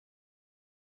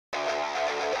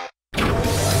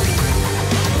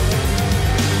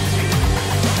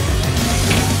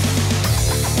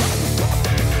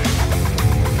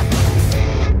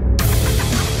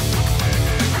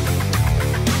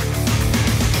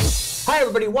Hi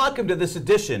everybody, welcome to this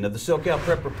edition of the SoCal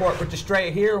Prep Report. Rich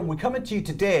Estrella here, and we're coming to you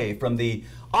today from the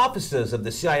offices of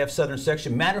the C.I.F. Southern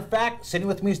Section. Matter of fact, sitting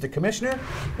with me is the Commissioner,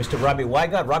 Mr. Robbie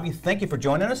Wigod. Robbie, thank you for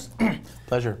joining us.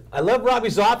 Pleasure. I love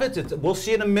Robbie's office. We'll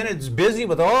see in a minute. It's busy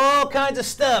with all kinds of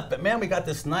stuff, but man, we got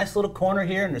this nice little corner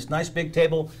here and this nice big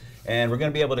table, and we're going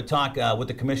to be able to talk with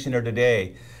the Commissioner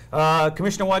today.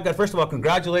 Commissioner Wigod, first of all,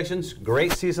 congratulations.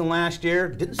 Great season last year.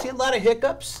 Didn't see a lot of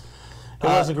hiccups. It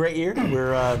was a great year.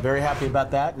 We're very happy about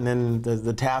that. And then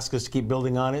the task is to keep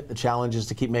building on it. The challenge is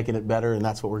to keep making it better, and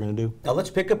that's what we're going to do. Now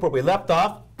let's pick up where we left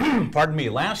off. Pardon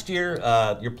me. Last year,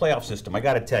 your playoff system, I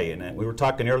got to tell you, and we were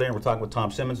talking earlier, and we're talking with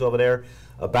Tom Simmons over there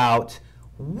about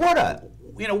what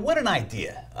an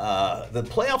idea. The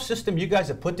playoff system you guys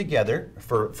have put together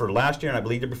for last year, and I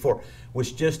believe the year before,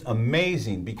 was just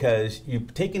amazing because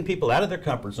you've taken people out of their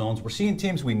comfort zones. We're seeing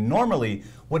teams we normally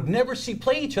would never see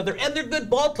play each other, and they're good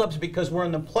ball clubs because we're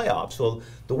in the playoffs. So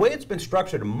the way it's been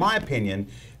structured, in my opinion,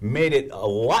 made it a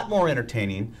lot more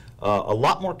entertaining, a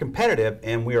lot more competitive,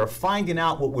 and we are finding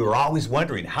out what we were always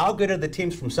wondering. How good are the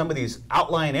teams from some of these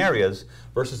outlying areas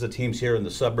versus the teams here in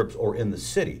the suburbs or in the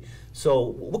city? So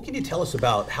what can you tell us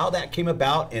about how that came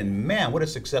about, and man, what a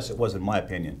success it was in my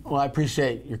opinion. Well, I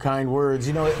appreciate your kind words.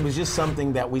 You know, it was just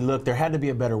something that we looked, there had to be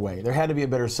a better way. There had to be a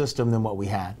better system than what we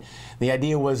had. The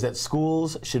idea was that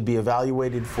schools should be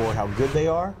evaluated for how good they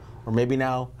are, or maybe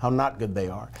now how not good they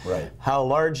are. Right. How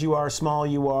large you are, small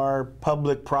you are,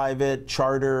 public, private,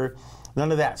 charter,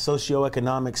 none of that,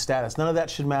 socioeconomic status, none of that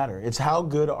should matter. It's how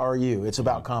good are you. It's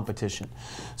about competition.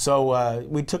 So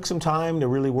we took some time to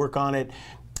really work on it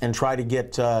and try to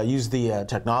get use the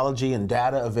technology and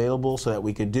data available so that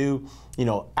we could do, you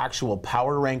know, actual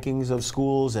power rankings of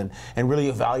schools and really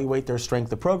evaluate their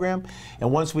strength of program.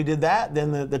 And once we did that,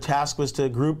 then the task was to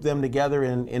group them together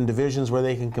in divisions where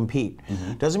they can compete.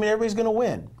 Doesn't mean everybody's going to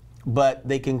win, but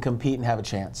they can compete and have a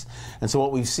chance. And so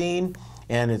what we've seen,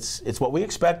 and it's what we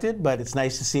expected, but it's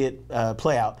nice to see it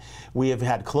play out. We have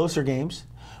had closer games.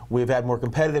 We've had more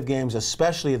competitive games,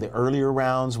 especially the earlier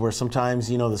rounds where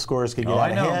sometimes, you know, the scores could get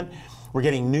out of hand. We're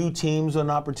getting new teams an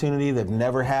opportunity. They've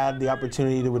never had the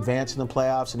opportunity to advance in the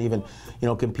playoffs and even, you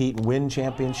know, compete and win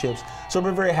championships. So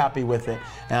we're very happy with it.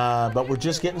 But we're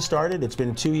just getting started. It's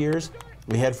been 2 years.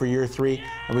 We head for year 3,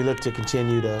 and we look to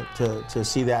continue to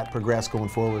see that progress going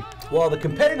forward. Well, the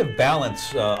competitive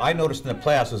balance I noticed in the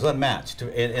playoffs was unmatched.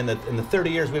 In the 30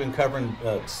 years we've been covering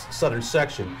Southern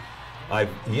Section, I've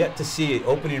yet to see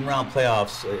opening round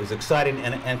playoffs as exciting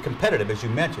and competitive as you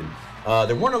mentioned.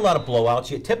 There weren't a lot of blowouts.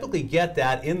 You typically get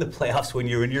that in the playoffs when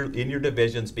you're in your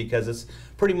divisions because it's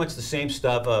pretty much the same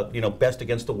stuff. You know, best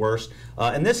against the worst.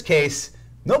 In this case,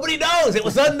 nobody knows. It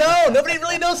was unknown. Nobody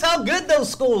really knows how good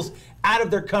those schools out of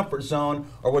their comfort zone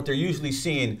or what they're usually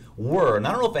seeing were. And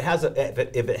I don't know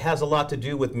if it has a lot to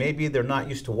do with maybe they're not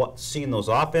used to seeing those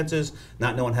offenses,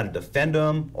 not knowing how to defend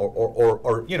them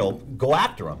or you know, go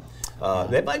after them.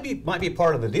 That might be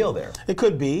part of the deal there. It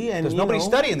could be, and because nobody's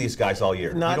studying these guys all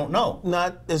year. You don't know.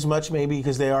 Not as much maybe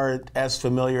because they aren't as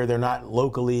familiar. They're not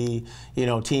locally, you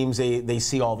know, teams they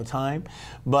see all the time.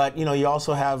 But you know, you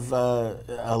also have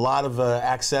a lot of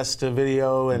access to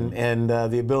video and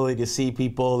the ability to see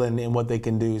people and what they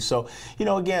can do. So you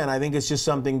know, again, I think it's just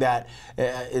something that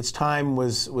its time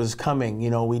was coming. You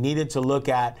know, we needed to look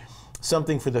at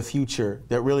something for the future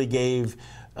that really gave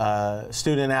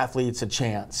student athletes a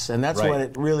chance, and that's what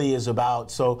it really is about.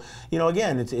 So, you know,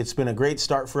 again, it's been a great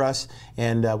start for us,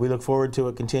 and we look forward to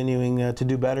it continuing to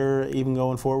do better even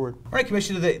going forward. All right,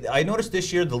 Commissioner, I noticed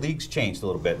this year the league's changed a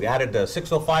little bit. We added a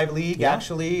 605 league,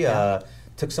 actually.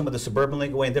 Took some of the suburban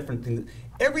league away and different things.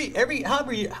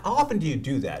 How often do you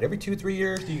do that? Every 2-3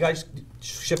 years? Do you guys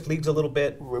shift leagues a little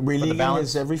bit? Releaguing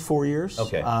is every 4 years.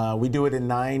 Okay. We do it in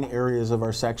 9 areas of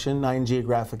our section, 9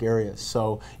 geographic areas.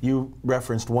 So you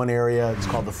referenced one area, it's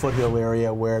called the Foothill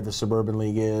area where the suburban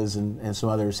league is, and some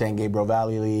others, San Gabriel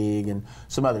Valley League and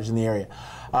some others in the area.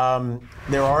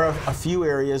 There are a few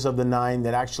areas of the 9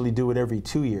 that actually do it every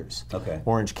 2 years. Okay.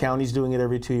 Orange County's doing it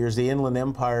every 2 years. The Inland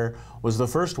Empire was the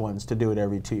first ones to do it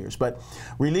every 2 years. But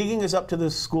releaguing is up to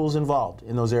the schools involved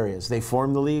in those areas. They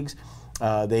form the leagues.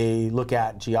 They look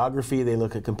at geography, they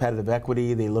look at competitive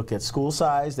equity, they look at school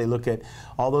size, they look at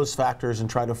all those factors and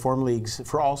try to form leagues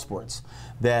for all sports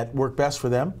that work best for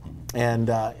them. And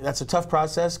that's a tough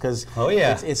process because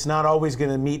it's not always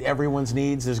going to meet everyone's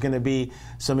needs. There's going to be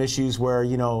some issues where,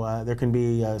 you know, there can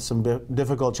be some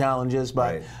difficult challenges,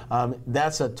 but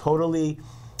that's a totally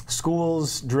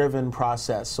schools-driven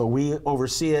process. So we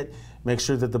oversee it. make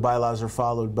sure that the bylaws are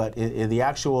followed. But the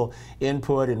actual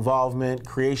input, involvement,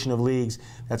 creation of leagues,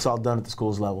 that's all done at the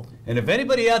school's level. And if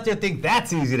anybody out there think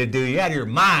that's easy to do, you're out of your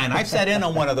mind. I've sat in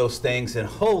on one of those things, and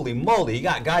holy moly, you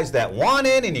got guys that want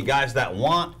in and you guys that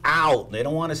want out. They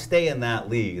don't want to stay in that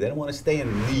league. They don't want to stay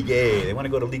in League A. They want to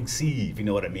go to League C, if you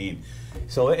know what I mean.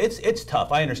 So it's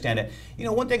tough. I understand it. You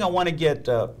know, one thing I want to get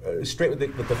straight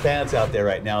with the fans out there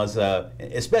right now is,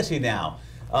 especially now,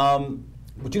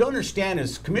 what you don't understand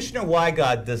is Commissioner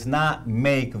Wigod does not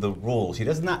make the rules. He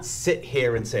does not sit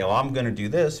here and say, oh, I'm going to do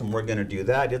this and we're going to do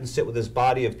that. He doesn't sit with his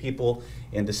body of people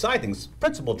and decide things.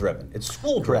 Principal driven. It's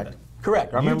school driven.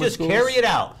 Correct. You just carry it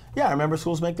out. Yeah, I remember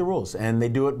schools make the rules, and they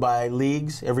do it by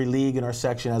leagues. Every league in our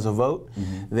section has a vote.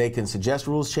 They can suggest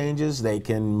rules changes. They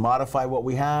can modify what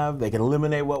we have. They can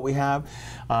eliminate what we have,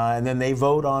 and then they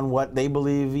vote on what they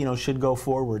believe should go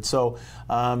forward. So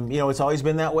it's always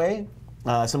been that way.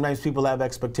 Sometimes people have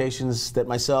expectations that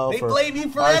myself they or blame you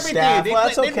for our everything.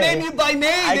 staff, They blame you by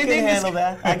name. I can handle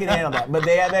that. I can handle that. But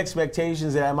they have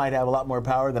expectations that I might have a lot more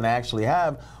power than I actually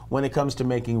have when it comes to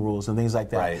making rules and things like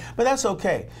that. Right. But that's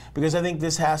okay, because I think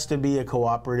this has to be a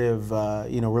cooperative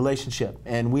relationship,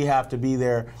 and we have to be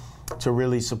there to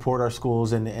really support our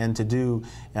schools and to do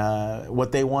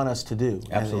what they want us to do.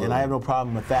 Absolutely. And I have no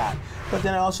problem with that. But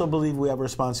then I also believe we have a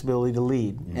responsibility to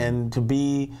lead and to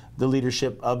be the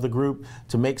leadership of the group,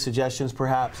 to make suggestions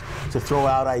perhaps, to throw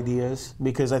out ideas,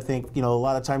 because I think a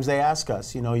lot of times they ask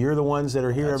us, you're the ones that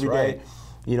are here every day.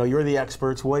 You're the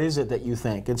experts. What is it that you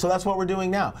think? And so that's what we're doing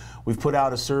now. We've put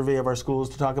out a survey of our schools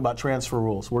to talk about transfer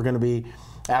rules. We're going to be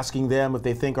asking them if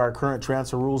they think our current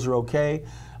transfer rules are okay.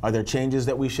 Are there changes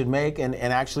that we should make? And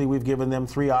actually, we've given them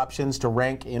 3 options to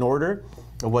rank in order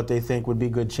of what they think would be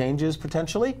good changes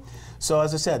potentially. So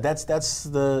as I said, that's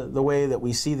the way that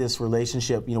we see this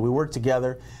relationship. We work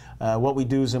together. What we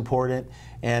do is important,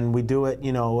 and we do it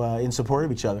in support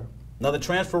of each other. Now the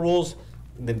transfer rules,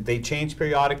 they change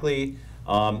periodically.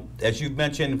 As you've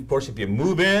mentioned, of course, if you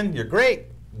move in, you're great.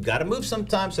 You got to move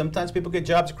sometimes. Sometimes people get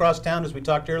jobs across town, as we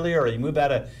talked earlier, or you move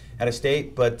out of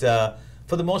state. But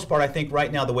for the most part, I think right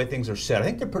now the way things are set, I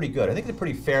think they're pretty good. I think they're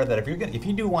pretty fair that if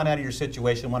you do want out of your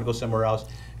situation, want to go somewhere else,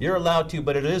 you're allowed to.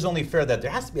 But it is only fair that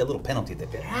there has to be a little penalty. That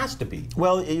there has to be.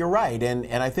 Well, you're right, and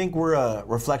I think we're a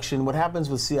reflection. What happens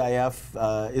with C.I.F.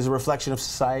 Is a reflection of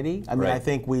society. I mean, Right. I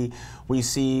think we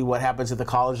see what happens at the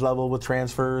college level with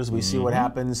transfers. We see what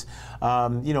happens,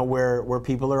 where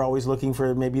people are always looking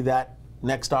for maybe that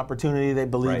next opportunity they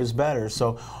believe Right. is better.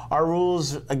 So our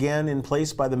rules, again, in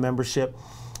place by the membership.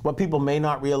 What people may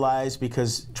not realize,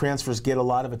 because transfers get a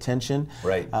lot of attention.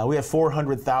 Right. We have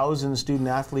 400,000 student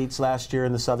athletes last year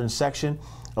in the southern section.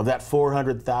 Of that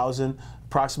 400,000,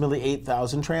 approximately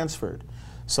 8,000 transferred.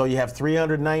 So you have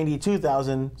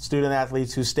 392,000 student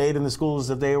athletes who stayed in the schools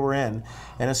that they were in,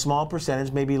 and a small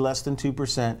percentage, maybe less than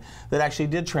 2%, that actually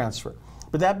did transfer.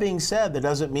 But that being said, that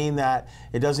doesn't mean that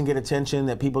it doesn't get attention,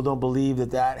 that people don't believe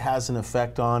that that has an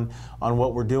effect on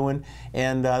what we're doing.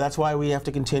 And that's why we have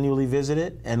to continually visit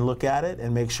it and look at it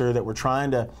and make sure that we're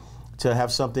trying to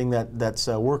have something that's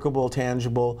workable,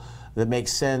 tangible, that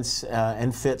makes sense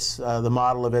and fits the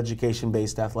model of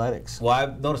education-based athletics. Well,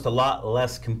 I've noticed a lot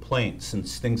less complaints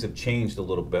since things have changed a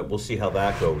little bit. We'll see how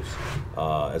that goes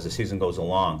as the season goes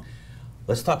along.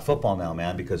 Let's talk football now,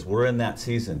 man, because we're in that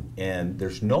season, and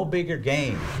there's no bigger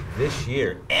game this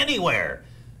year anywhere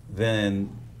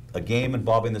than a game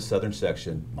involving the southern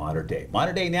section, Mater Dei.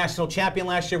 Mater Dei national champion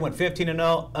last year, went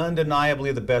 15-0,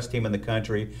 undeniably the best team in the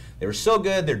country. They were so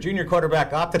good, their junior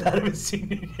quarterback opted out of his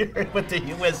senior year and went to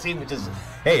USC, which is,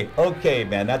 hey, okay,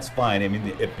 man, that's fine. I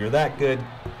mean, if you're that good,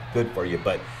 good for you.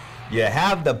 But you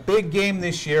have the big game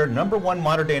this year, #1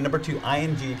 Mater Dei, #2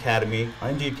 IMG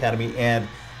Academy, and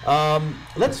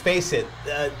let's face it,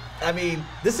 I mean,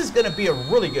 this is going to be a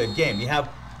really good game. You have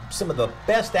some of the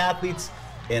best athletes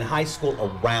in high school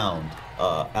around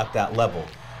at that level.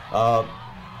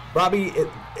 Robbie,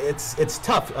 it's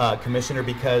tough, Commissioner,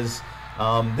 because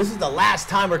this is the last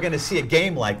time we're going to see a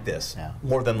game like this,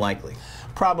 more than likely.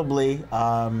 Probably.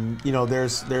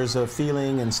 There's a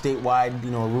feeling and statewide,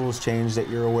 rules change that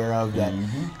you're aware of that,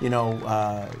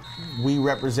 we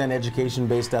represent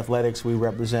education-based athletics. We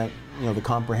represent, the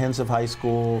comprehensive high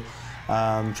school,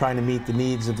 trying to meet the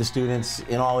needs of the students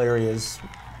in all areas,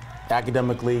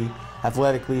 academically,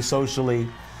 athletically, socially.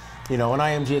 And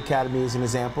IMG Academy, as an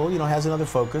example, has another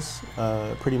focus,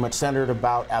 pretty much centered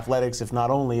about athletics, if not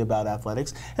only about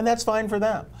athletics, and that's fine for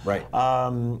them. Right.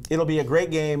 It'll be a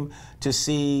great game to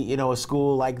see, a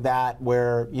school like that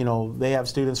where, they have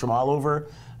students from all over,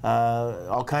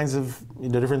 all kinds of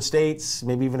different states,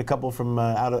 maybe even a couple from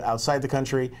outside the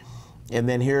country. and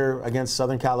then here against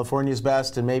Southern California's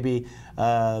best and maybe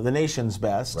the nation's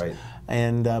best. Right.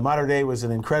 And Mater Dei was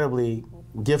an incredibly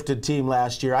gifted team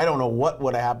last year. I don't know what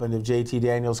would have happened if JT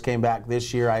Daniels came back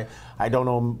this year. I don't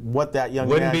know what that young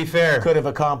man could have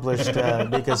accomplished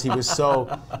because he was so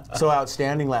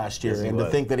outstanding last year. Yes, and to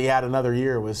think that he had another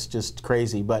year was just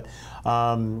crazy. But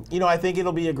you know, I think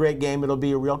it'll be a great game. It'll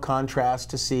be a real contrast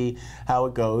to see how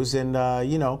it goes. And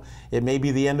you know, it may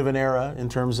be the end of an era in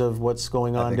terms of what's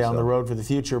going on down the road for the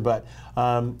future. But you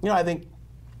know, I think,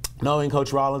 knowing Coach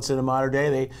Rollinson and Mater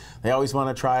Dei, they always want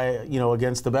to try, you know,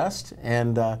 against the best.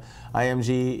 And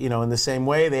IMG, you know, in the same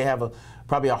way, they have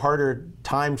probably a harder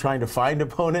time trying to find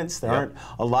opponents. There aren't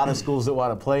a lot of schools that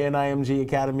want to play in IMG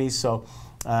academies. So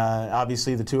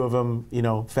obviously the two of them, you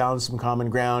know, found some common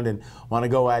ground and want to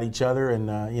go at each other.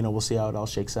 And, you know, we'll see how it all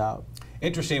shakes out.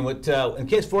 Interesting. What, in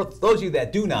case for those of you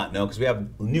that do not know, because we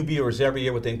have new viewers every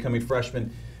year with the incoming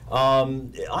freshmen,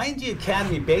 ING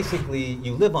Academy, basically,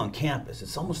 you live on campus.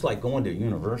 It's almost like going to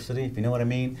university, if you know what I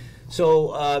mean.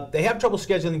 So they have trouble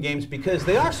scheduling games because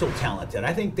they are so talented.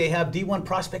 I think they have D1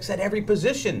 prospects at every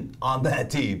position on that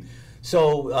team.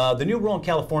 So the new rule in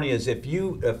California is if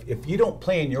you don't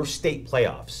play in your state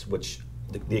playoffs, which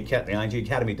the ING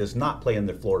Academy does not play in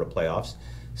the Florida playoffs,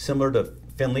 similar to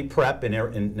Findlay Prep in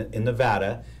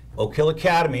Nevada, Oak Hill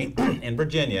Academy in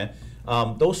Virginia.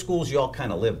 Those schools, you all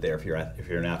kind of live there if you're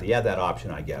an athlete. You have that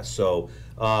option, I guess. So,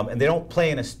 and they don't play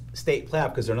in a state playoff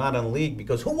because they're not in a league.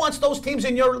 Because who wants those teams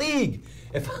in your league?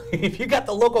 If you got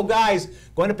the local guys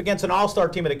going up against an all-star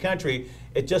team of the country,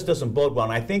 it just doesn't bode well.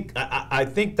 And I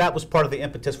think that was part of the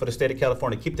impetus for the state of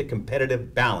California, keep the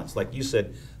competitive balance, like you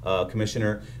said,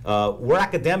 Commissioner. We're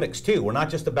academics too. We're not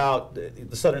just about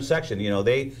the southern section. You know,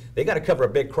 they got to cover a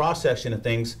big cross section of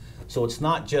things. So it's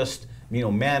not just, you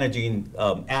know, managing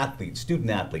athletes, student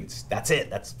athletes. That's it.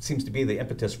 That seems to be the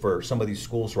impetus for some of these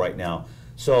schools right now.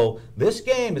 So this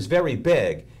game is very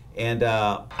big, and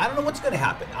I don't know what's going to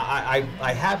happen.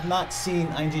 I have not seen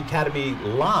ING Academy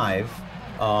live,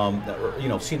 or, you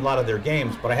know, seen a lot of their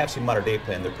games, but I have seen Mater Dei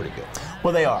play, and they're pretty good.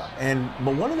 But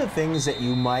one of the things that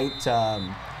you might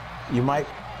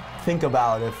think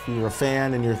about if you're a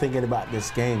fan and you're thinking about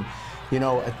this game, you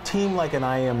know, a team like an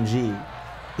IMG,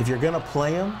 if you're going to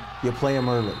play them, you play them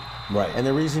early. Right. And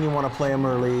the reason you want to play them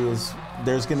early is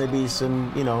there's going to be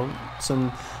some, you know,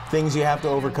 some things you have to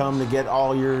overcome to get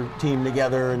all your team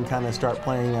together and kind of start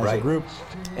playing as a group.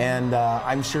 And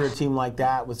I'm sure a team like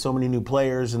that with so many new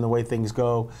players and the way things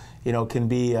go, you know, can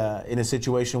be in a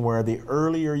situation where the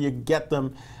earlier you get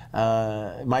them,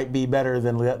 it might be better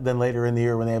than later in the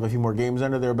year when they have a few more games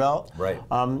under their belt. Right.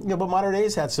 You know, but Mater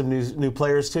Dei's had some new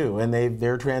players too, and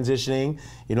they're transitioning.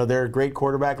 You know, they're a great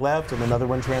quarterback left, and another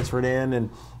one transferred in, and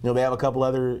you know they have a couple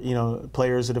other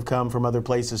players that have come from other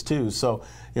places too. So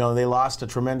you know they lost a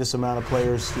tremendous amount of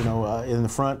players, you know, in the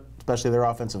front, especially their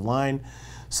offensive line.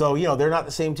 So you know they're not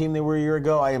the same team they were a year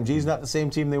ago. IMG's not the same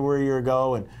team they were a year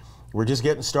ago, and we're just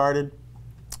getting started.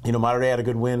 You know, Mater Dei had a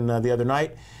good win the other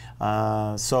night.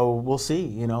 So we'll see.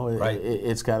 You know,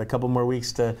 it's got a couple more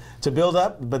weeks to build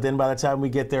up, but then by the time we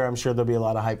get there, I'm sure there'll be a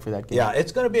lot of hype for that game. Yeah,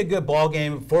 it's going to be a good ball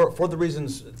game for the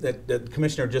reasons that the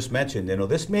Commissioner just mentioned. You know,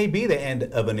 this may be the end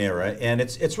of an era, and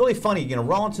it's really funny. You know,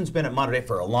 Rollinson's been at Mater Dei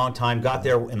for a long time. Got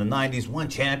there in the '90s, won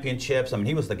championships. I mean,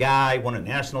 he was the guy, won a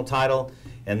national title,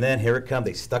 and then here it comes.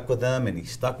 They stuck with him, and he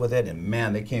stuck with it, and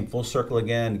man, they came full circle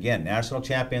again. Again, national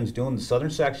champions, doing the southern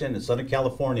section in Southern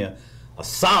California, a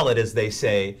solid, as they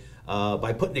say.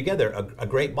 By putting together a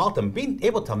great ball team. Being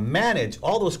able to manage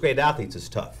all those great athletes is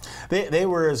tough. They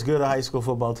were as good a high school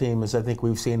football team as I think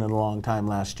we've seen in a long time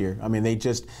last year. I mean, they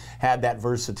just had that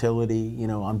versatility, you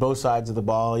know, on both sides of the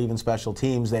ball, even special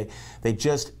teams. They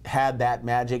just had that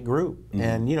magic group. Mm-hmm.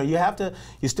 And, you know,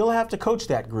 you still have to coach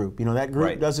that group. You know, that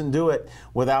group doesn't do it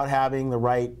without having the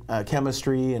right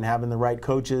chemistry and having the right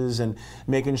coaches and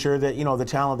making sure that, you know, the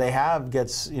talent they have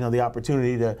gets, you know, the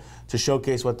opportunity to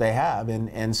showcase what they have.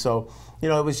 And so, you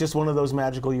know, it was just one of those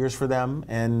magical years for them,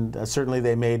 and certainly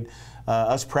they made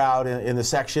us proud in the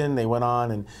section. They went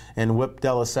on and whipped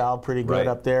De La Salle pretty good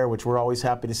up there, which we're always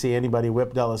happy to see anybody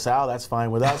whip De La Salle. That's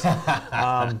fine with us.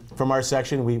 From our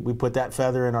section, we put that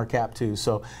feather in our cap too.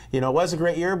 So, you know, it was a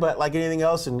great year, but like anything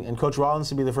else, and Coach Rollins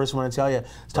will be the first one to tell you,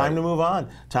 it's time to move on,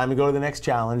 time to go to the next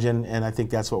challenge, and I think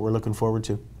that's what we're looking forward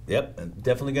to. Yep,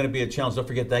 definitely going to be a challenge. Don't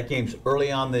forget that game's early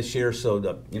on this year, so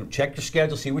you know, check your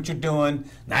schedule, see what you're doing.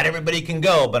 Not everybody can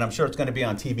go, but I'm sure it's going to be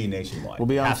on TV nationwide. We'll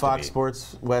be on Fox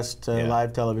Sports West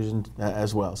live television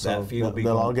as well, so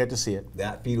they'll all get to see it.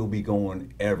 That feed will be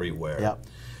going everywhere. Yep.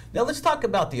 Now let's talk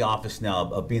about the office now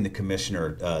of being the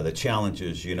commissioner, the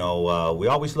challenges. You know, we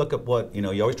always look at what, you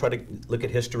know, you always try to look at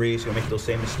history, so you make those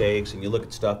same mistakes and you look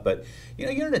at stuff, but, you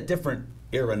know, you're in a different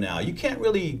era now. You can't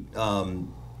really,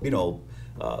 you know,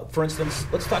 for instance,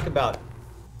 let's talk about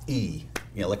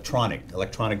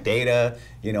electronic data.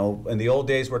 You know, in the old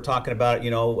days, we're talking about,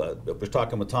 you know, I was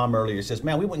talking with Tom earlier. He says,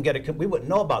 man, we wouldn't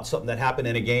know about something that happened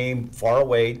in a game far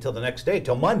away till the next day,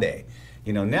 till Monday.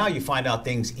 You know, now you find out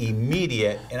things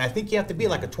immediate, and I think you have to be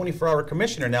like a 24-hour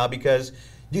commissioner now because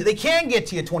they can get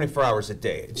to you 24 hours a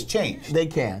day. It's changed. They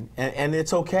can, and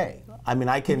it's okay. I mean,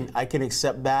 I can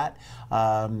accept that.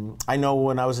 I know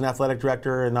when I was an athletic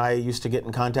director and I used to get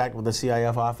in contact with the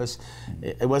C.I.F. office,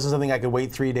 it wasn't something I could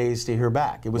wait 3 days to hear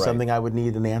back. It was something I would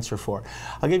need an answer for.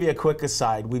 I'll give you a quick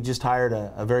aside. We just hired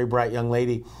a very bright young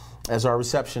lady as our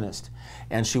receptionist,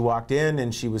 and she walked in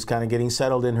and she was kind of getting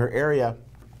settled in her area,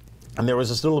 and there was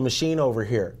this little machine over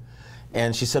here,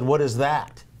 and she said, "What is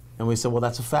that?" And we said, "Well,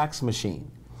 that's a fax machine."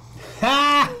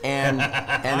 and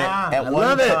at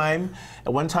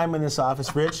one time in this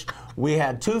office, Rich, we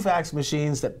had 2 fax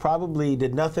machines that probably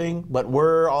did nothing but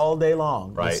whir all day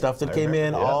long. Right. The stuff that came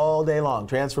in all day long.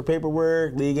 Transfer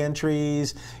paperwork, league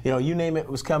entries, you know, you name it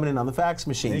was coming in on the fax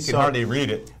machine. You can hardly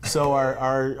read it. So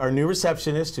our new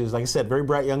receptionist, who's, like I said, very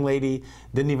bright young lady,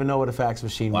 didn't even know what a fax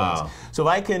machine was. So if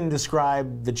I can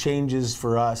describe the changes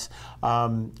for us,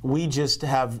 we just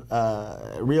have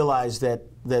realized that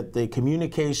the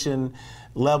communication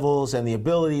levels and the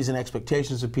abilities and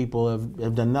expectations of people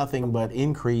have done nothing but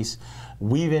increase.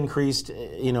 We've increased,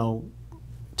 you know,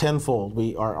 tenfold.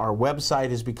 Our website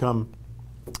has become,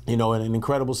 you know, an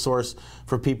incredible source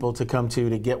for people to come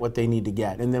to get what they need to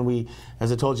get. And then we,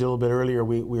 as I told you a little bit earlier,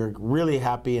 we're really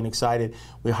happy and excited.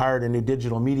 We hired a new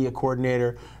digital media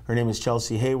coordinator. Her name is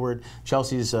Chelsea Hayward.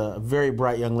 Chelsea's a very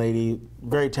bright young lady,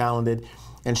 very talented.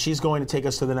 And she's going to take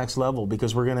us to the next level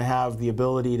because we're going to have the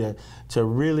ability to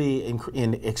really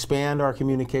expand our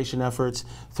communication efforts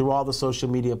through all the social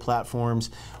media platforms.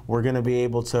 We're going to be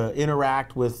able to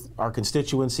interact with our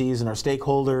constituencies and our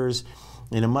stakeholders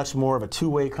in a much more of a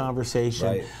two-way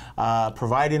conversation,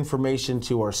 provide information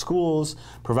to our schools,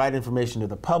 provide information to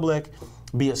the public,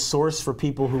 be a source for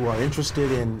people who are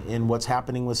interested in what's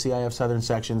happening with C.I.F. Southern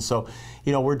Section. So,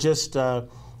 you know, we're just...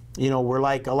 you know, we're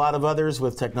like a lot of others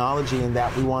with technology in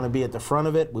that we want to be at the front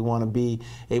of it. We want to be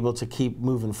able to keep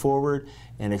moving forward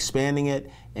and expanding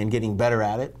it and getting better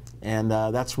at it. And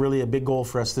that's really a big goal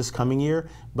for us this coming year,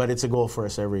 but it's a goal for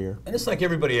us every year. And it's like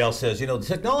everybody else says, you know, the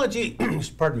technology,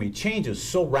 pardon me, changes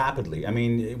so rapidly. I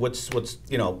mean, what's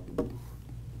you know,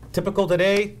 typical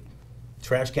today,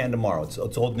 trash can tomorrow. It's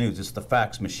old news. It's the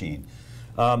fax machine.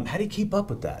 How do you keep up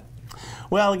with that?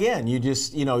 Well, again,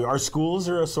 you know, our schools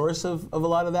are a source of a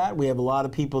lot of that. We have a lot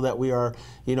of people that we are,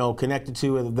 you know, connected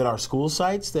to that are school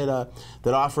sites that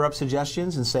offer up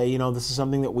suggestions and say, you know, this is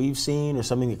something that we've seen or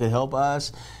something that could help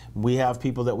us. We have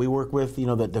people that we work with, you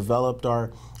know, that developed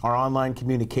our online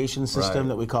communication system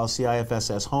that we call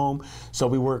CIFSS Home. So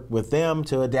we work with them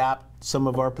to adapt some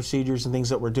of our procedures and things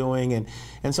that we're doing,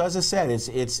 and so as I said,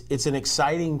 it's an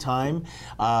exciting time.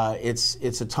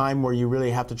 It's a time where you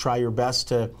really have to try your best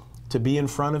to be in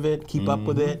front of it, keep up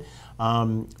with it.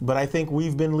 But I think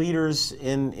we've been leaders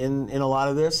in a lot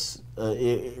of this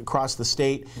across the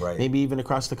state, maybe even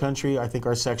across the country. I think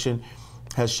our section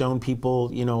has shown people,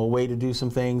 you know, a way to do some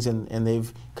things, and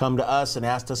they've come to us and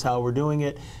asked us how we're doing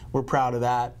it. We're proud of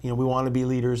that. You know, we want to be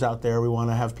leaders out there. We want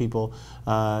to have people,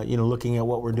 you know, looking at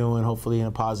what we're doing, hopefully in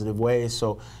a positive way.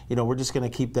 So, you know, we're just going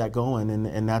to keep that going,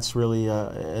 and that's really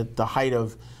at the height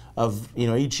of, you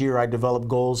know, each year I develop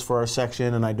goals for our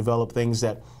section, and I develop things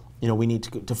that, you know, we need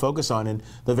to focus on. And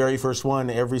the very first one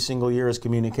every single year is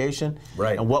communication,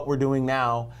 and what we're doing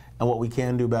now and what we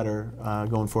can do better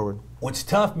going forward. Well, it's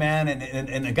tough, man,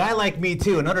 and a guy like me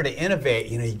too, in order to innovate,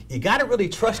 you know, you got to really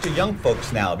trust your young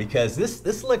folks now, because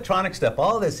this electronic stuff,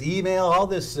 all this email, all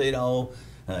this, you know,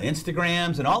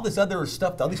 Instagrams and all this other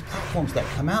stuff, all these platforms that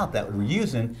come out that we're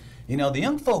using, you know, the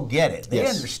young folk get it. They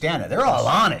understand it. They're all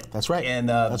on it. That's right. And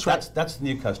that's the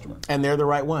new customer. And they're the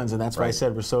right ones. And that's why I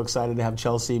said we're so excited to have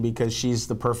Chelsea, because she's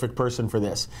the perfect person for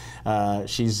this.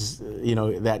 She's, you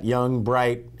know, that young,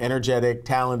 bright, energetic,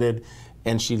 talented,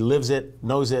 and she lives it,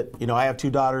 knows it. You know, I have 2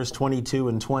 daughters, 22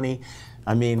 and 20.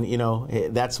 I mean, you know,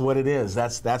 that's what it is.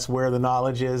 That's where the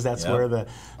knowledge is. That's where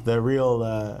the real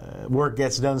work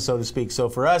gets done, so to speak. So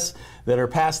for us that are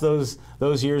past those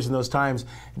years and those times,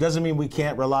 it doesn't mean we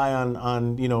can't rely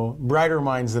on you know, brighter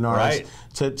minds than ours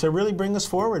to really bring us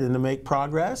forward and to make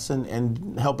progress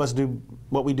and help us do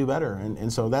what we do better.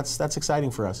 And so that's exciting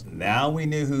for us. Now we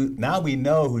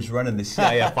know who's running the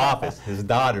C.I.F. office. His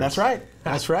daughters. That's right.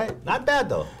 That's right. Not bad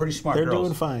though. Pretty smart They're girls.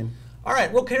 doing fine. All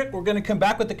right, well, Kirk, we're going to come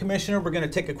back with the Commissioner. We're going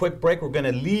to take a quick break. We're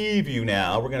going to leave you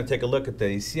now. We're going to take a look at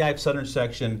the C.I.F. Southern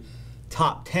Section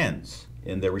top 10s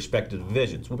in their respective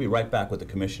divisions. We'll be right back with the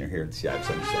Commissioner here at the C.I.F.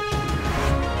 Southern Section.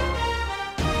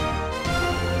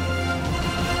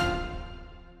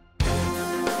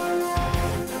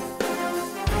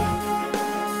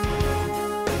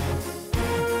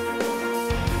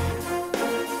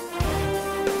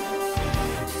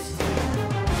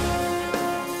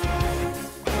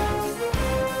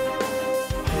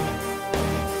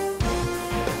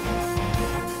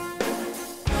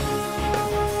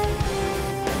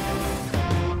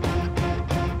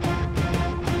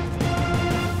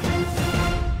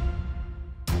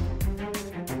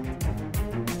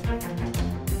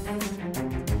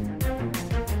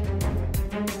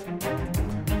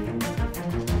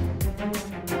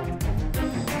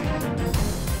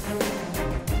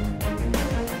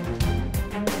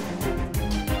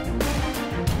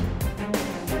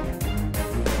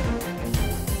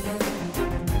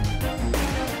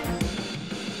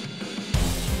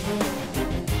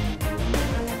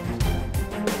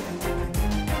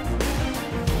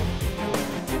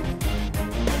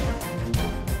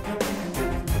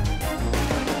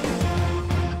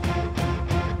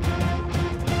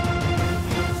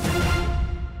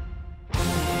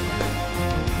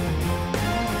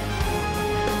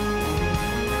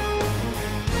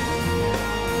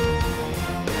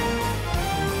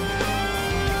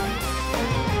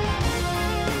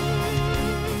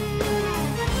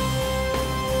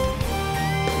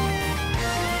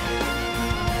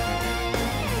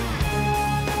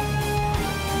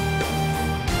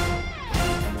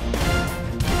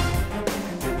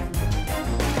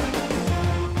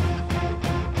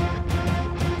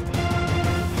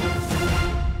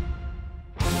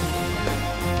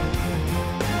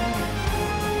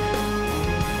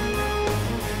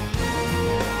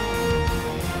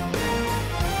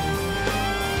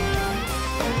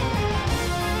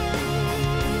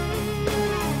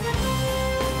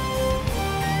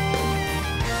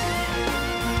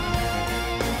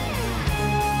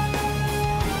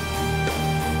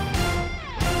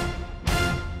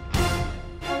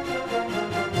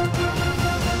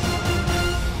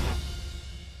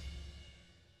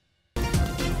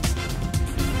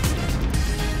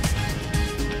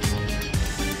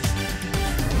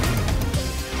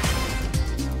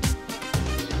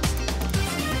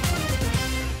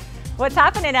 What's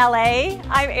happening in LA?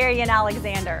 I'm Arian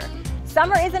Alexander.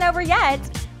 Summer isn't over yet.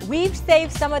 We've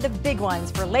saved some of the big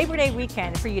ones for Labor Day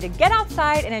weekend for you to get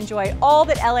outside and enjoy all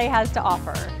that LA has to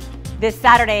offer. This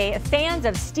Saturday, fans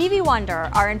of Stevie Wonder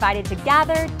are invited to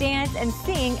gather, dance, and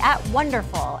sing at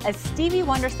Wonderful, a Stevie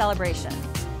Wonder celebration.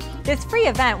 This free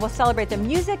event will celebrate the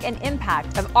music and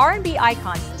impact of R&B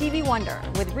icon Stevie Wonder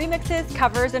with remixes,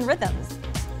 covers, and rhythms.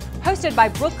 Hosted by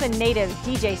Brooklyn native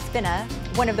DJ Spinna,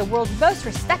 one of the world's most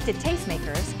respected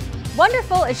tastemakers,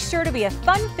 Wonderful is sure to be a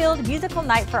fun-filled musical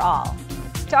night for all.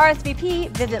 To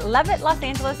RSVP, visit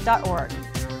levittlosangeles.org.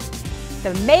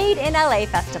 The Made in LA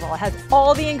Festival has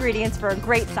all the ingredients for a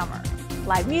great summer.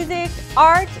 Live music,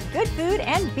 art, good food,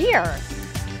 and beer.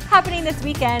 Happening this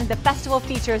weekend, the festival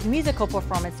features musical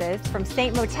performances from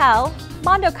Saint Motel,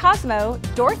 Mondo Cosmo,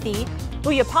 Dorothy,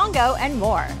 Buyapongo, and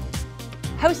more.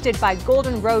 Hosted by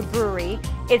Golden Road Brewery,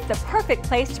 it's the perfect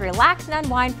place to relax and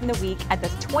unwind from the week at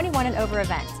this 21 and over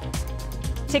event.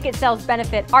 Ticket sales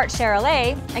benefit ArtShare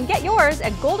LA, and get yours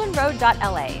at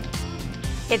goldenroad.la.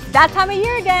 It's that time of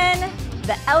year again.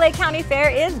 The LA County Fair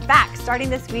is back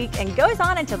starting this week and goes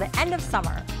on until the end of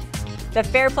summer. The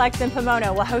Fairplex in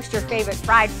Pomona will host your favorite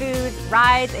fried foods,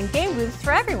 rides, and game booths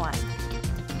for everyone.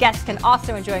 Guests can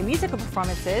also enjoy musical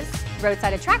performances,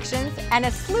 roadside attractions, and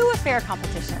a slew of fair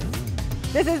competitions.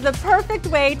 This is the perfect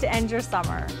way to end your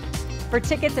summer. For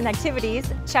tickets and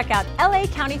activities, check out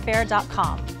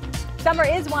lacountyfair.com. Summer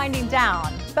is winding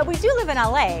down, but we do live in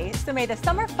LA, so may the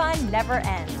summer fun never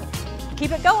end.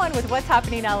 Keep it going with what's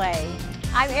happening in LA.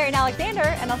 I'm Arian Alexander,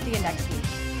 and I'll see you next week.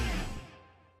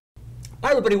 Hi,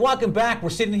 everybody. Welcome back.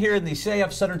 We're sitting here in the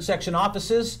C.I.F. Southern Section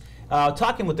offices,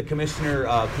 talking with the Commissioner,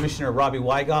 Commissioner Rob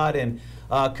Wigod, and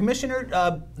Commissioner,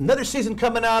 another season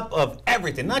coming up of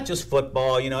everything, not just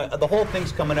football. You know, the whole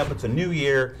thing's coming up. It's a new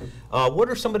year. What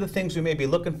are some of the things we may be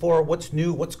looking for? What's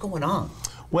new? What's going on?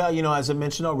 Well, you know, as I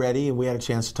mentioned already, and we had a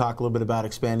chance to talk a little bit about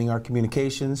expanding our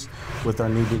communications with our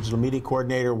new digital media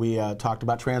coordinator. We talked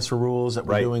about transfer rules, that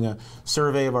we're doing a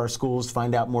survey of our schools to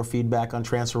find out more feedback on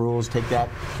transfer rules, take that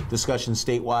discussion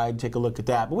statewide, take a look at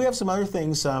that. But we have some other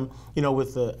things, you know,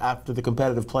 with after the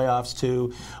competitive playoffs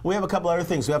too. We have a couple other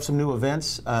things. We have some new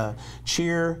events.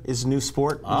 Cheer is a new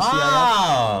sport in C.I.F.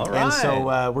 All right. And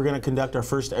so we're going to conduct our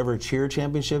first ever cheer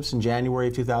championships in January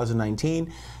of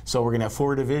 2019. So we're going to have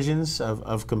 4 divisions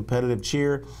of competitive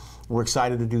cheer. We're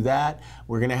excited to do that.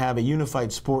 We're going to have a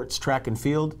unified sports track and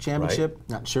field championship.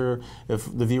 Not sure if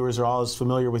the viewers are all as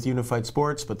familiar with unified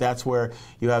sports, but that's where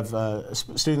you have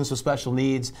students with special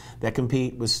needs that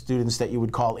compete with students that you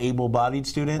would call able-bodied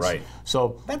students. Right.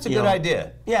 So that's a good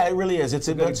idea. Yeah, it really is. It's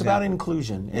about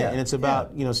inclusion, and it's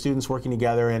about you know, students working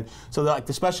together. And so like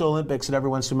the Special Olympics that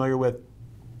everyone's familiar with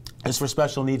is for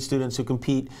special needs students who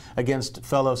compete against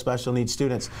fellow special needs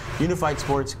students. Unified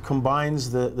Sports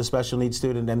combines the special needs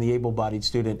student and the able-bodied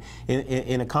student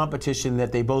in a competition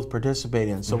that they both participate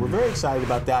in. So we're very excited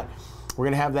about that. We're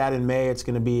going to have that in May. It's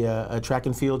going to be a track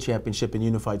and field championship in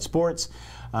Unified Sports,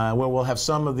 where we'll have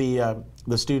some of the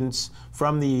students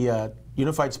from the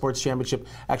Unified Sports Championship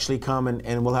actually come,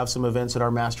 and we'll have some events at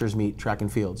our Masters Meet track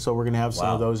and field. So we're going to have some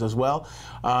of those as well.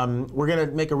 We're going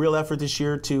to make a real effort this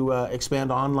year to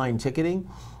expand online ticketing.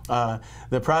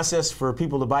 The process for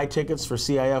people to buy tickets for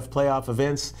C.I.F. playoff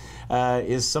events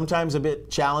is sometimes a bit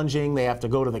challenging. They have to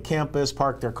go to the campus,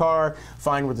 park their car,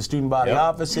 find where the student body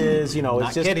office is. You know,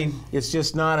 it's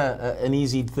just not an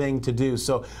easy thing to do.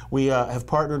 So we have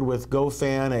partnered with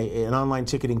GoFan, an online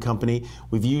ticketing company.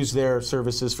 We've used their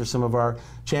services for some of our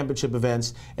championship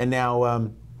events, and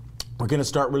now we're going to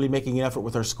start really making an effort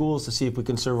with our schools to see if we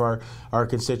can serve our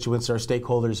constituents, our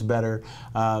stakeholders better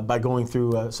by going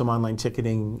through some online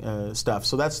ticketing stuff.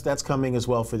 So that's coming as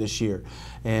well for this year,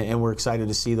 and we're excited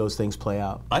to see those things play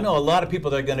out. I know a lot of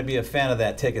people that are going to be a fan of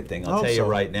that ticket thing. I'll tell you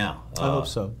right now. I hope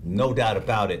so. No doubt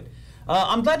about it.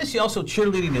 I'm glad to see also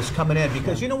cheerleading is coming in,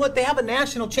 because you know what? They have a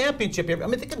national championship here. I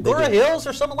mean, think of Gora Hills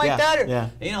or something like that.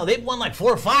 Or, you know, they've won like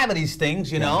 4 or 5 of these things,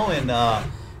 you know, and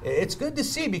it's good to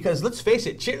see, because let's face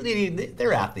it, cheerleading,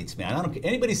 they're athletes, man. I don't care.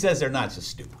 Anybody says they're not, it's just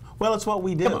stupid. Well, it's what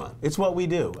we do. Come on. It's what we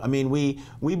do. I mean, we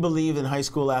believe in high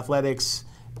school athletics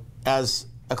as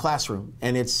a classroom,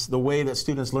 and it's the way that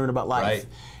students learn about life.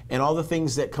 And all the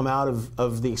things that come out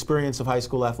of the experience of high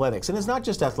school athletics. And it's not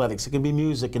just athletics. It can be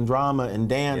music and drama and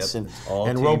dance and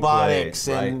robotics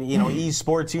and you know,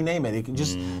 e-sports, you name it. It can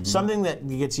just something that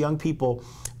gets young people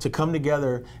to come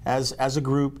together as a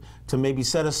group to maybe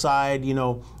set aside, you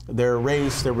know, their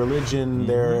race, their religion,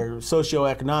 their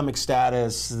socioeconomic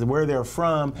status, where they're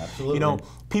from. Absolutely. You know,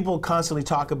 people constantly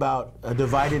talk about a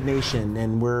divided nation,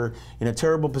 and we're in a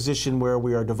terrible position where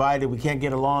we are divided. We can't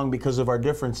get along because of our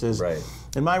differences.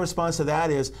 And my response to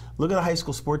that is, look at a high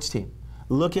school sports team.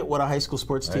 Look at what a high school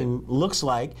sports team looks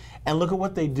like, and look at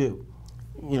what they do.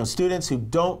 You know, students who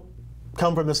don't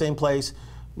come from the same place,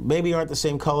 maybe aren't the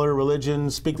same color, religion,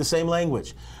 speak the same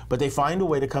language, but they find a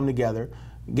way to come together,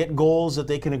 get goals that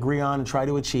they can agree on and try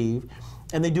to achieve,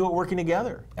 and they do it working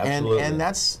together. And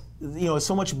that's, you know, it's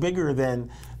so much bigger than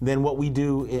what we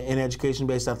do in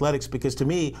education-based athletics, because to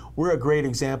me, we're a great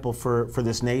example for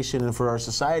this nation and for our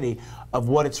society of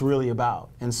what it's really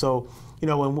about. And so, you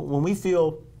know, when we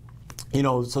feel, you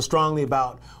know, so strongly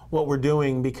about what we're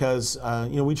doing, because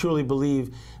you know, we truly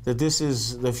believe that this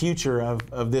is the future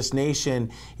of this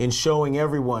nation, in showing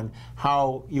everyone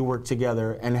how you work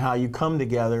together and how you come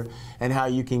together and how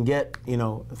you can get, you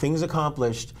know, things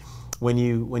accomplished when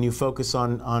you focus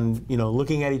on you know,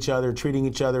 looking at each other, treating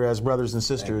each other as brothers and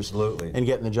sisters, and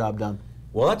getting the job done.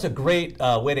 Well, that's a great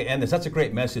way to end this. That's a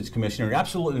great message, Commissioner. You're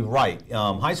absolutely right.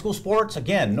 High school sports,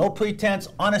 again, no pretense,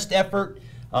 honest effort.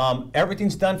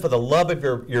 Everything's done for the love of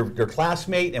your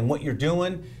classmate and what you're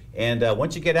doing. And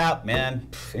once you get out, man,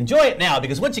 enjoy it now,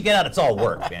 because once you get out, it's all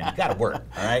work, man. You got to work,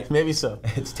 all right? Maybe so.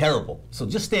 It's terrible. So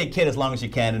just stay a kid as long as you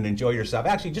can and enjoy yourself.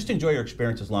 Actually, just enjoy your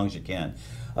experience as long as you can.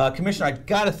 Commissioner, I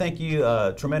got to thank you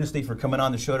tremendously for coming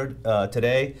on the show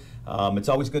today. It's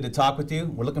always good to talk with you.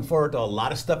 We're looking forward to a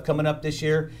lot of stuff coming up this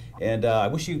year, and I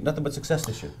wish you nothing but success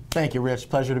this year. Thank you, Rich.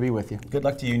 Pleasure to be with you. Good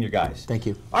luck to you and your guys. Thank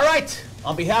you. All right.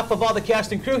 On behalf of all the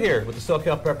cast and crew here with the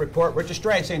SoCal Prep Report, Rich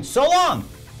Estrella saying so long.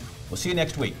 We'll see you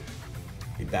next week.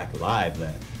 Be back live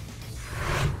then.